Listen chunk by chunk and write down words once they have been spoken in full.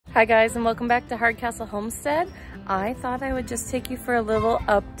Hi guys, and welcome back to Hardcastle Homestead. I thought I would just take you for a little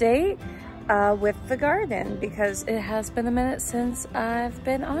update with the garden because it has been a minute since I've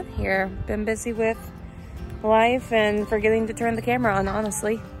been on here. Been busy with life and forgetting to turn the camera on,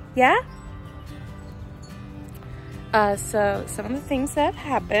 honestly. Yeah? So some of the things that have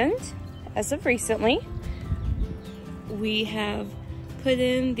happened as of recently, we have put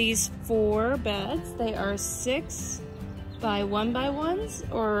in these 4 beds. They are 6 by 1 by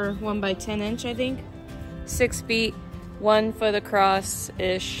 1s or 1 by 10 inch, I think. 6 feet, 1 foot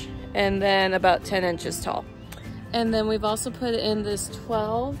across-ish, and then about 10 inches tall. And then we've also put in this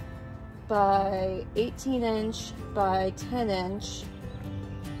 12 by 18 inch by 10 inch,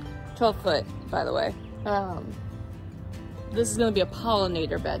 12 foot, by the way. This is gonna be a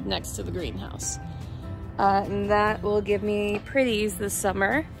pollinator bed next to the greenhouse. And that will give me pretties this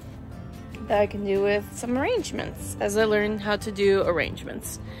summer that I can do with some arrangements as I learn how to do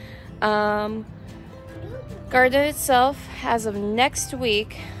arrangements. Garden itself, as of next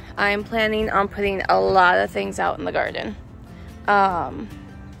week, I'm planning on putting a lot of things out in the garden.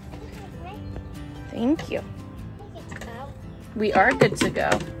 Thank you. We are good to go.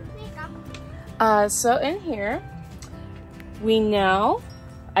 So in here, we now,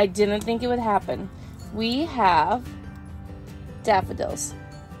 I didn't think it would happen. We have daffodils.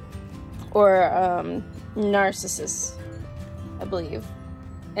 Or narcissus, I believe.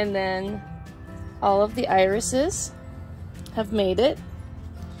 And then all of the irises have made it.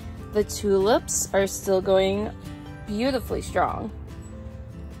 The tulips are still going beautifully strong.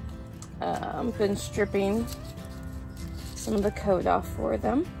 I've been stripping some of the coat off for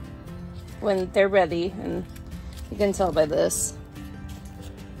them when they're ready, and you can tell by this.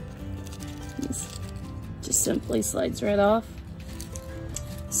 This just simply slides right off.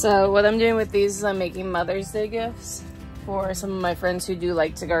 So what I'm doing with these is I'm making Mother's Day gifts for some of my friends who do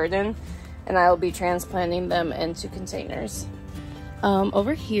like to garden, and I'll be transplanting them into containers.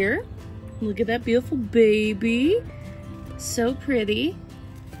 Over here, look at that beautiful baby. So pretty.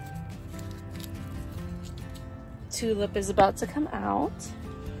 Tulip is about to come out.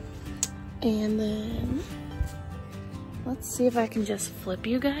 And then, let's see if I can just flip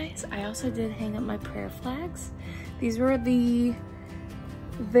you guys. I also did hang up my prayer flags. These were the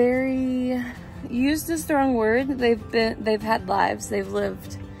used is the wrong word. They've had lives. They've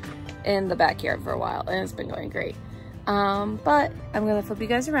lived in the backyard for a while, and it's been going great. But I'm gonna flip you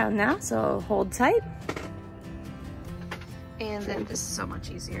guys around now, so hold tight. And then this is so much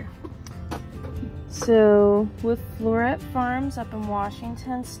easier. So with Floret Farms up in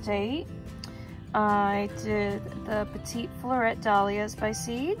Washington State, I did the Petite Floret Dahlias by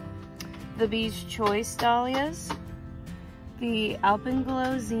seed, the Bee's Choice Dahlias, the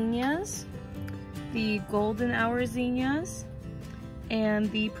Alpenglow Zinnias, the Golden Hour Zinnias,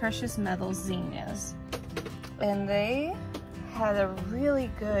 and the Precious Metals Zinnias. And they had a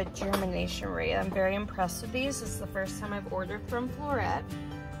really good germination rate. I'm very impressed with these. This is the first time I've ordered from Floret.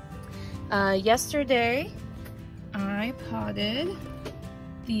 Yesterday, I potted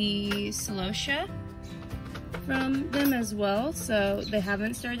the celosia from them as well, so they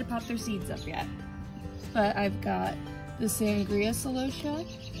haven't started to pop their seeds up yet. But I've got the Sangria celosia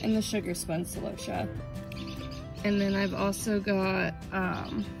and the Sugar Spun celosia. And then I've also got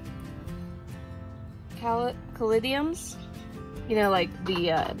caladiums. You know, like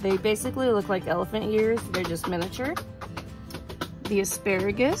they basically look like elephant ears. They're just miniature. The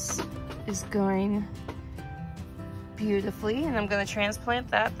asparagus is going beautifully, and I'm going to transplant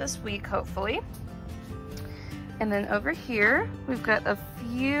that this week, hopefully. And then over here, we've got a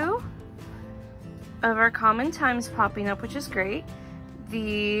few of our common thymes popping up, which is great.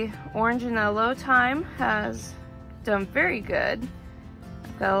 The orange and yellow thyme has done very good.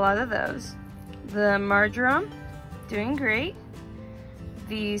 I've got a lot of those. The marjoram, doing great.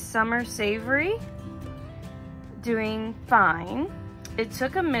 The summer savory, doing fine. It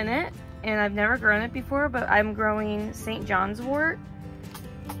took a minute, and I've never grown it before, but I'm growing St. John's wort.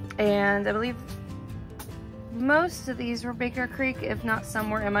 And I believe most of these were Baker Creek, if not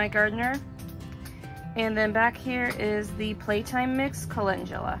somewhere in my gardener. And then back here is the Playtime Mix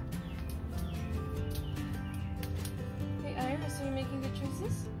Calendula. Hey Iris, are you making good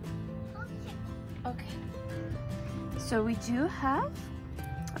choices? Okay. So we do have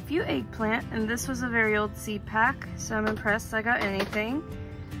a few eggplant, and this was a very old seed pack, so I'm impressed I got anything.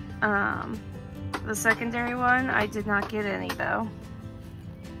 The secondary one, I did not get any though.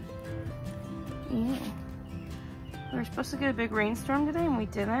 Yeah. We were supposed to get a big rainstorm today and we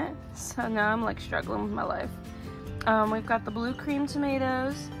didn't, so now I'm like struggling with my life. We've got the blue cream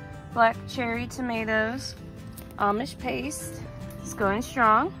tomatoes, black cherry tomatoes, Amish paste, is going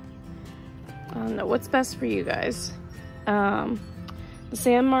strong. I don't know what's best for you guys. The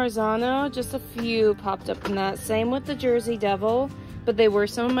San Marzano, just a few popped up in that. Same with the Jersey Devil, but they were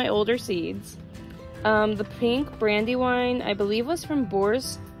some of my older seeds. The pink Brandywine, I believe, was from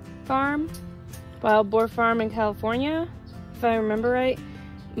Boar's Farm, Wild Boar Farm in California, if I remember right.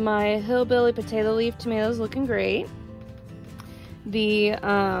 My Hillbilly Potato Leaf tomatoes looking great. The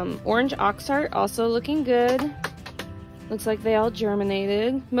orange Oxheart also looking good. Looks like they all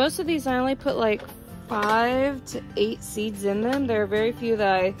germinated. Most of these I only put like 5 to 8 seeds in them. There are very few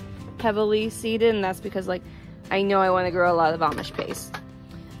that I heavily seeded, and that's because like I know I want to grow a lot of Amish paste.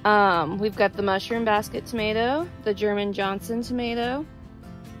 We've got the mushroom basket tomato, the German Johnson tomato.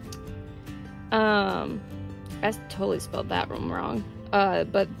 I totally spelled that one wrong.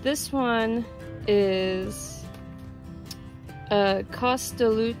 But this one is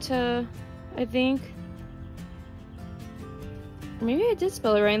Costaluta, I think. Maybe I did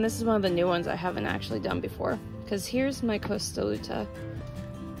spell it right, and this is one of the new ones I haven't actually done before. Because here's my Costaluta.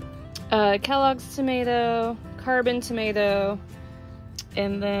 Kellogg's tomato, Carbon tomato,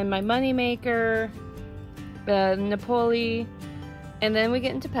 and then my moneymaker, Napoli, and then we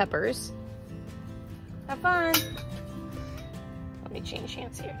get into peppers. Have fun! Let me change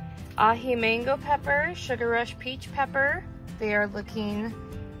hands here. Ahi mango pepper, Sugar Rush peach pepper. They are looking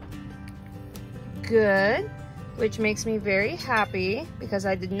good, which makes me very happy because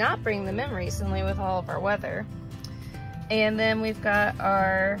I did not bring them in recently with all of our weather. And then we've got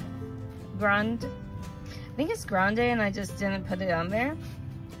our Grande, I think it's Grande and I just didn't put it on there.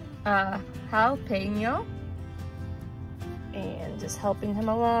 Jalapeno. And just helping him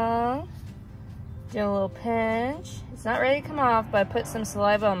along. Doing a little pinch. It's not ready to come off, but I put some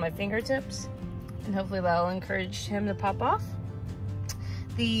saliva on my fingertips. And hopefully that'll encourage him to pop off.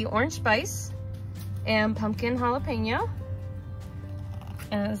 The orange spice and pumpkin jalapeno.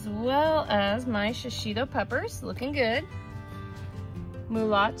 As well as my shishito peppers, looking good.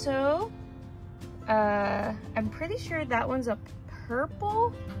 Mulatto. I'm pretty sure that one's a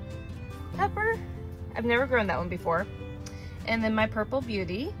purple pepper. I've never grown that one before. And then my Purple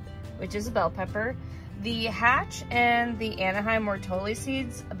Beauty, which is a bell pepper. The Hatch and the Anaheim Mortoli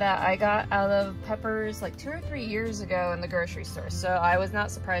seeds that I got out of peppers like 2 or 3 years ago in the grocery store. So I was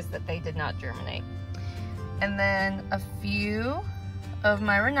not surprised that they did not germinate. And then a few of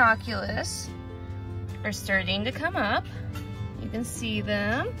my ranunculus are starting to come up. You can see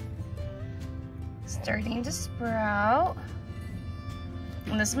them starting to sprout.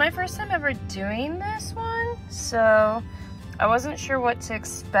 And this is my first time ever doing this one, so I wasn't sure what to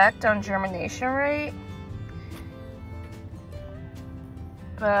expect on germination rate.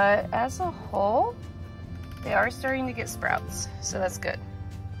 But as a whole, they are starting to get sprouts, so that's good.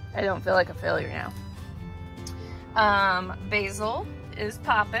 I don't feel like a failure now. Basil is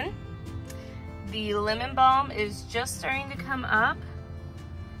popping. The lemon balm is just starting to come up.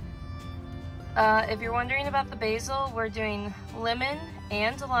 If you're wondering about the basil, we're doing lemon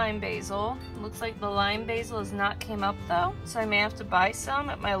and lime basil. Looks like the lime basil has not came up though, so I may have to buy some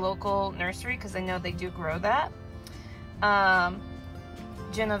at my local nursery because I know they do grow that.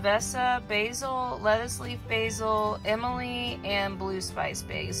 Genovesa basil, lettuce leaf basil, Emily, and blue spice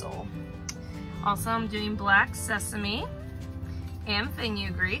basil. Also, I'm doing black sesame and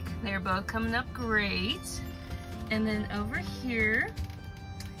fenugreek. They're both coming up great. And then over here,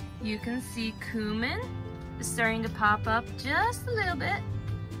 you can see cumin is starting to pop up just a little bit.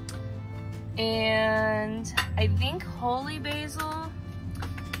 And I think holy basil,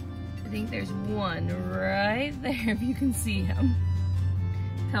 I think there's one right there if you can see him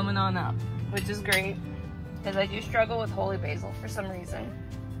coming on up, which is great because I do struggle with holy basil for some reason.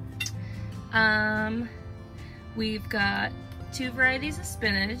 We've got 2 varieties of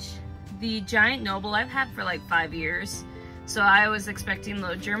spinach. The Giant Noble I've had for like 5 years, so I was expecting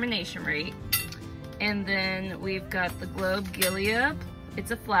low germination rate. And then we've got the Globe Gilead.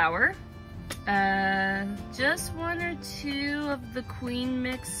 It's a flower. Just 1 or 2 of the Queen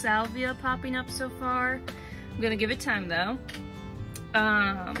Mix Salvia popping up so far. I'm gonna give it time though.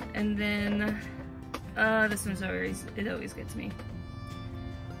 And then this one's always gets me.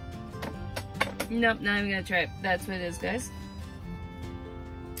 Nope, not even gonna try it. That's what it is, guys.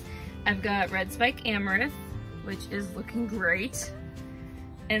 I've got Red Spike Amaranth, which is looking great.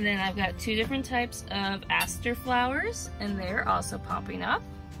 And then I've got 2 different types of aster flowers, and they're also popping up.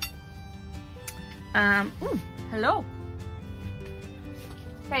 Ooh, hello.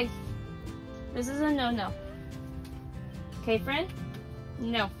 Hey, this is a no-no. Okay, friend?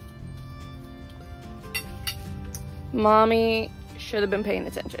 No. Mommy should have been paying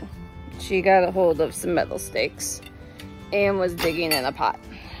attention. She got a hold of some metal stakes and was digging in a pot.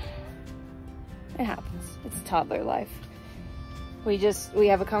 It happens. It's toddler life. We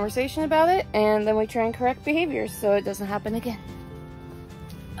have a conversation about it, and then we try and correct behaviors so it doesn't happen again.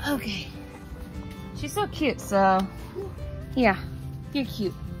 Okay. She's so cute, so yeah, you're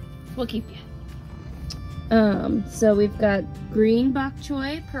cute. We'll keep you. So we've got green bok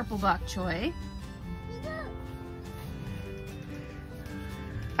choy, purple bok choy.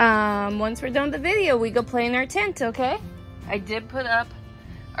 Once we're done with the video, we go play in our tent, okay? I did put up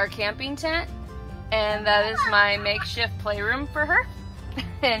our camping tent, and that is my makeshift playroom for her.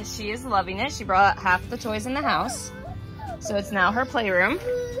 And she is loving it. She brought half the toys in the house, so it's now her playroom.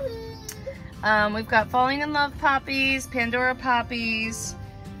 We've got Falling in Love poppies, Pandora poppies,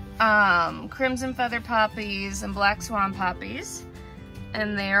 Crimson Feather poppies, and Black Swan poppies.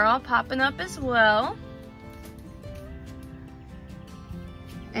 And they are all popping up as well.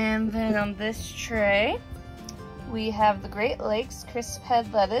 And then on this tray, we have the Great Lakes crisp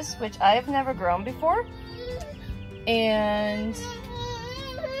head lettuce, which I have never grown before. And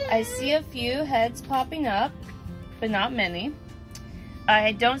I see a few heads popping up, but not many.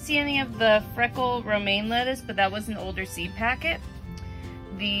 I don't see any of the freckle romaine lettuce, but that was an older seed packet.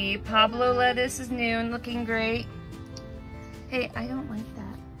 The Pablo lettuce is new and looking great. Hey, I don't like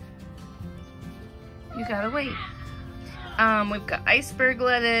that. You gotta wait. We've got iceberg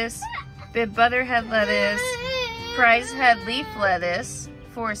lettuce, bib butterhead lettuce, prize head leaf lettuce,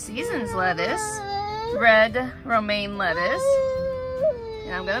 Four Seasons lettuce, red romaine lettuce.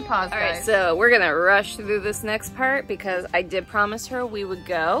 And I'm gonna pause, guys. All right, so we're gonna rush through this next part because I did promise her we would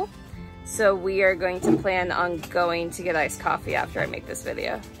go. So we are going to plan on going to get iced coffee after I make this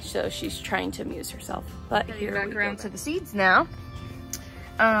video. So she's trying to amuse herself. But here back around to the seeds now.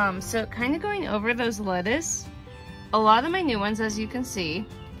 So kind of going over those lettuce. A lot of my new ones, as you can see,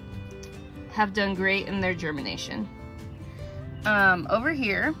 have done great in their germination. Over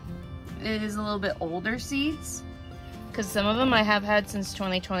here, it is a little bit older seeds, because some of them I have had since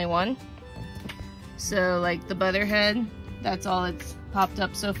 2021. So like the butterhead, that's all it's popped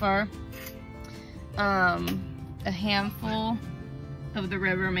up so far. A handful of the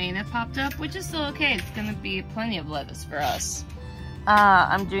red romaine have popped up, which is still okay. It's gonna be plenty of lettuce for us.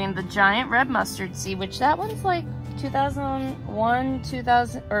 I'm doing the giant red mustard seed, which that one's like 2001,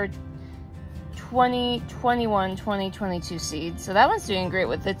 2000, or 2021, 2022 seed. So that one's doing great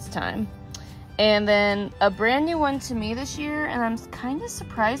with its time. And then a brand new one to me this year, and I'm kind of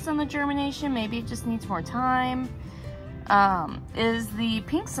surprised on the germination. Maybe it just needs more time. Is the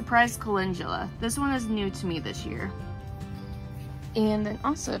pink surprise calendula. This one is new to me this year. And then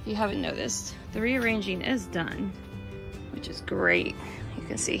also, if you haven't noticed, the rearranging is done, which is great. You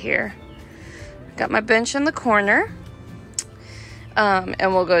can see here. Got my bench in the corner. And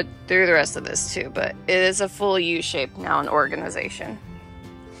we'll go through the rest of this too, but it is a full U shape now in organization.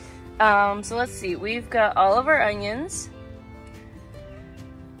 So let's see, we've got all of our onions.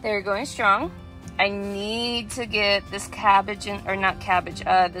 They're going strong. I need to get this cabbage in, or not cabbage,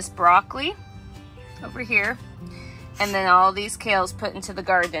 this broccoli over here. And then all these kales put into the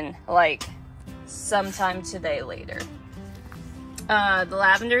garden, like sometime today later. The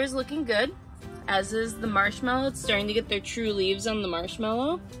lavender is looking good, as is the marshmallow. It's starting to get their true leaves on the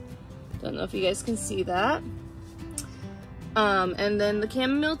marshmallow. Don't know if you guys can see that. And then the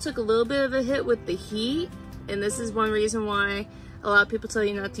chamomile took a little bit of a hit with the heat, and this is one reason why a lot of people tell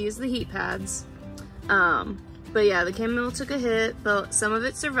you not to use the heat pads. But yeah, the chamomile took a hit, but some of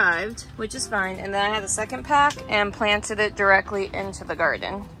it survived, which is fine. And then I had a second pack and planted it directly into the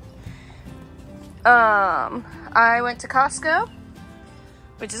garden. I went to Costco,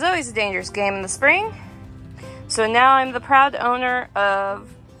 which is always a dangerous game in the spring. So now I'm the proud owner of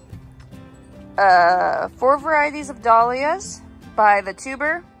 4 varieties of dahlias by the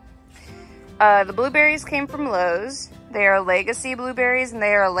tuber. The blueberries came from Lowe's. They are legacy blueberries and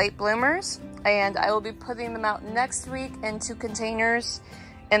they are late bloomers. And I will be putting them out next week into containers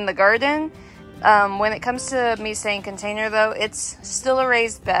in the garden. When it comes to me saying container though, it's still a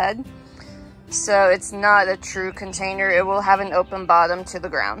raised bed. So it's not a true container. It will have an open bottom to the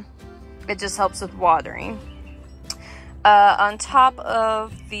ground. It just helps with watering. On top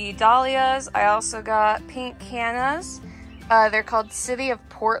of the dahlias, I also got pink cannas. They're called City of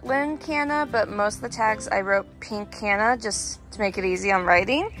Portland canna, but most of the tags I wrote pink canna just to make it easy on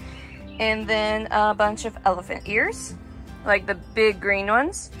writing. And then a bunch of elephant ears, like the big green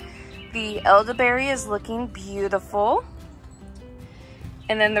ones. The elderberry is looking beautiful.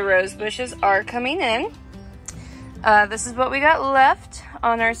 And then the rose bushes are coming in. This is what we got left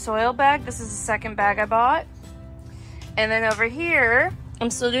on our soil bag. This is the second bag I bought. And then over here,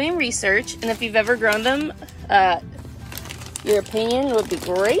 I'm still doing research. And if you've ever grown them, Your opinion would be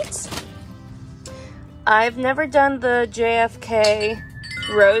great. I've never done the JFK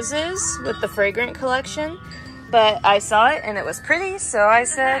roses with the fragrant collection, but I saw it and it was pretty, so I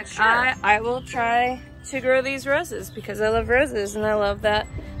said, sure. I will try to grow these roses because I love roses, and I love that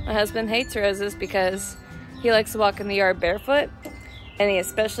my husband hates roses because he likes to walk in the yard barefoot, and he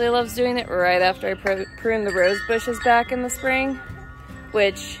especially loves doing it right after I prune the rose bushes back in the spring,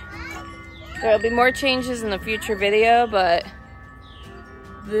 which there'll be more changes in the future video, but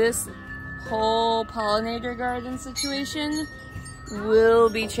this whole pollinator garden situation will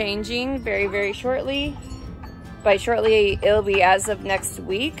be changing very, very shortly. By shortly, it'll be as of next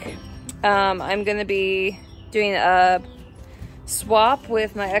week. I'm gonna be doing a swap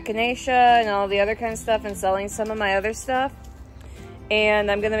with my echinacea and all the other kind of stuff and selling some of my other stuff.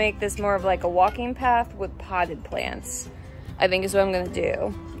 And I'm gonna make this more of like a walking path with potted plants, I think is what I'm gonna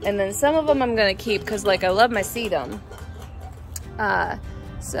do. And then some of them I'm gonna keep because like I love my sedum.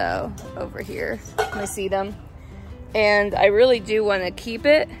 So over here, my sedum. And I really do want to keep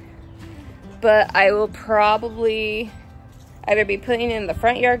it, but I will probably either be putting it in the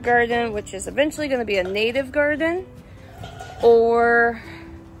front yard garden, which is eventually going to be a native garden, or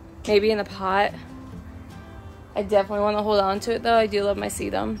maybe in a pot. I definitely want to hold on to it though. I do love my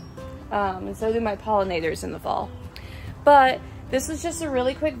sedum. And so do my pollinators in the fall. But this is just a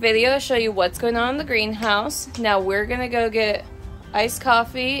really quick video to show you what's going on in the greenhouse. Now we're going to go get iced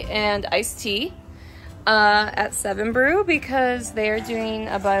coffee and iced tea at 7 Brew because they are doing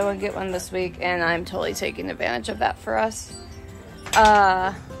a buy one get one this week, and I'm totally taking advantage of that for us.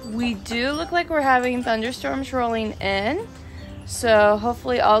 We do look like we're having thunderstorms rolling in, so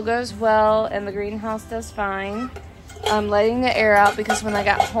hopefully all goes well and the greenhouse does fine. I'm letting the air out because when I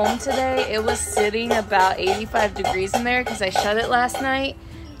got home today it was sitting about 85 degrees in there because I shut it last night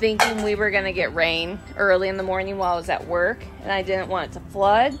thinking we were gonna get rain early in the morning while I was at work, and I didn't want it to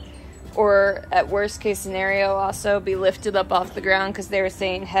flood, or at worst case scenario also be lifted up off the ground because they were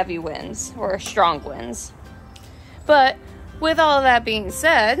saying heavy winds or strong winds. But with all of that being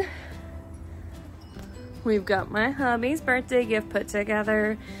said, we've got my hubby's birthday gift put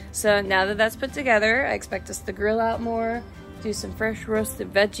together. So now that that's put together, I expect us to grill out more, do some fresh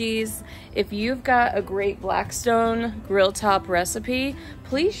roasted veggies. If you've got a great Blackstone grill top recipe,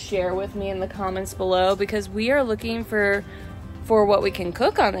 please share with me in the comments below because we are looking for what we can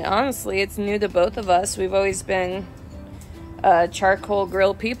cook on it. Honestly, it's new to both of us. We've always been charcoal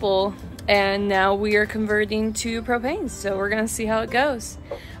grill people, and now we are converting to propane, so we're gonna see how it goes.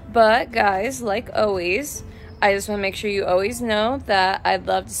 But guys, like always, I just want to make sure you always know that I'd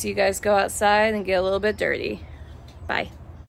love to see you guys go outside and get a little bit dirty. Bye.